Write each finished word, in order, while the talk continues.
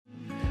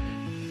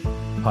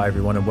Hi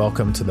everyone and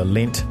welcome to the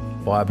Lent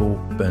Bible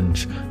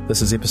Binge.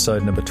 This is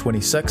episode number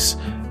 26,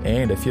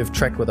 and if you've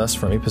tracked with us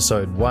from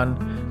episode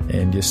 1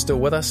 and you're still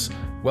with us,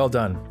 well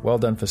done. Well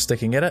done for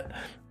sticking at it.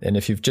 And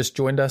if you've just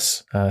joined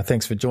us,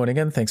 thanks for joining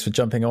in. Thanks for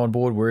jumping on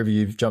board wherever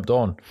you've jumped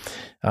on.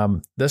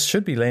 This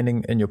should be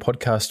landing in your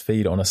podcast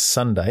feed on a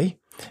Sunday,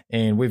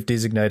 and we've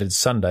designated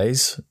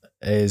Sundays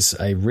as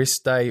a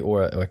rest day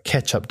or a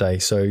catch-up day.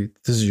 So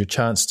this is your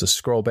chance to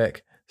scroll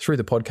back through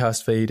the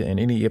podcast feed, and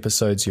any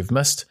episodes you've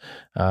missed,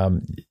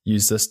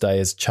 use this day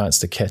as a chance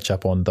to catch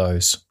up on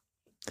those.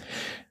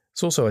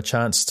 It's also a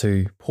chance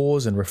to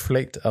pause and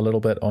reflect a little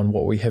bit on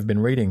what we have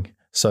been reading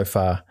so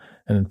far,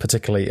 and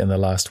particularly in the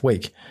last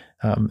week.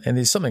 And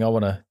there's something I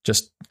want to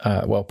just,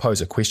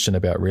 pose a question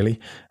about, really.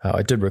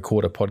 I did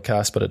record a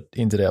podcast, but it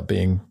ended up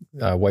being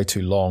way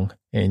too long,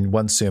 and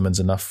one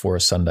sermon's enough for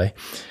a Sunday.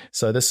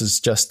 So this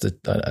is just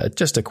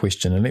a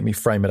question, and let me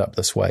frame it up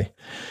this way.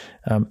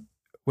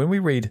 When we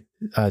read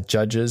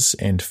Judges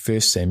and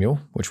 1 Samuel,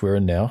 which we're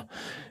in now,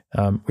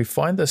 we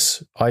find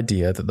this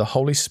idea that the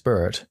Holy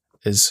Spirit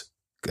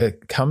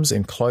comes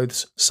and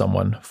clothes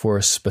someone for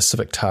a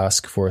specific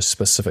task, for a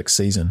specific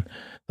season.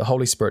 The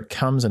Holy Spirit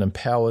comes and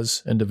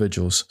empowers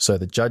individuals. So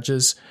the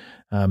judges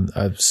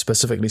are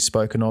specifically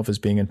spoken of as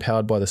being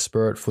empowered by the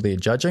Spirit for their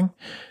judging.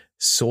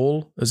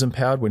 Saul is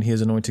empowered when he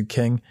is anointed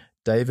king.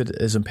 David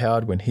is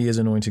empowered when he is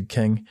anointed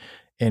king.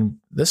 And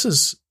this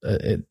is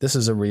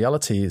a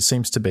reality. It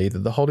seems to be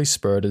that the Holy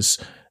Spirit is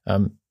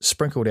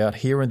sprinkled out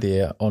here and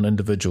there on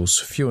individuals,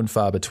 few and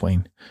far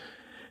between.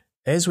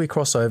 As we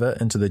cross over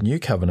into the New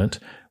Covenant,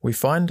 we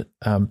find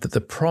that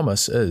the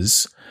promise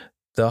is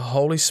the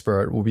Holy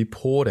Spirit will be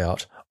poured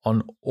out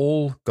on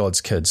all God's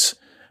kids,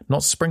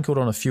 not sprinkled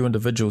on a few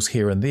individuals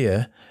here and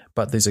there,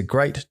 but there's a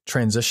great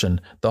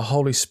transition. The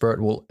Holy Spirit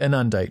will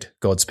inundate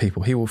God's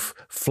people. He will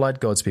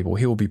flood God's people.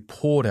 He will be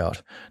poured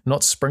out,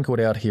 not sprinkled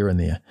out here and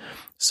there.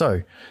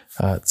 So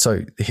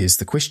here's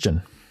the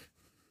question.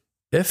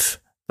 If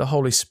the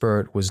Holy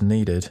Spirit was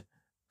needed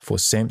for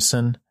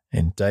Samson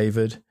and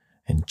David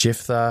and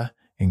Jephthah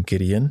and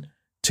Gideon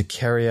to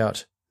carry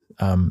out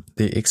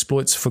their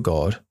exploits for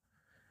God,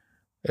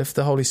 if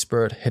the Holy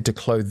Spirit had to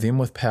clothe them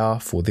with power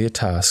for their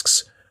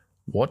tasks,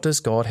 what does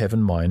God have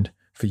in mind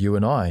for you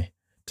and I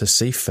to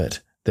see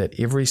fit that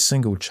every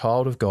single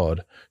child of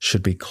God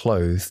should be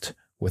clothed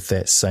with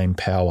that same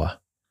power?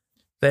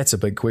 That's a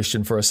big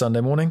question for a Sunday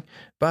morning,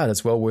 but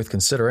it's well worth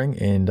considering,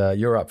 and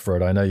you're up for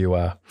it. I know you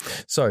are.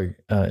 So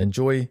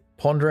enjoy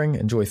pondering,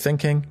 enjoy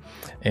thinking,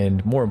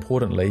 and more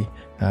importantly,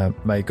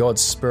 may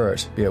God's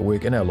Spirit be at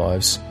work in our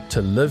lives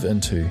to live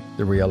into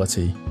the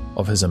reality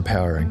of His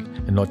empowering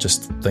and not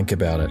just think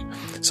about it.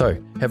 So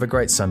have a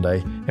great Sunday,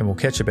 and we'll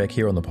catch you back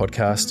here on the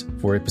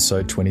podcast for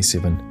episode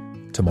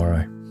 27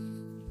 tomorrow.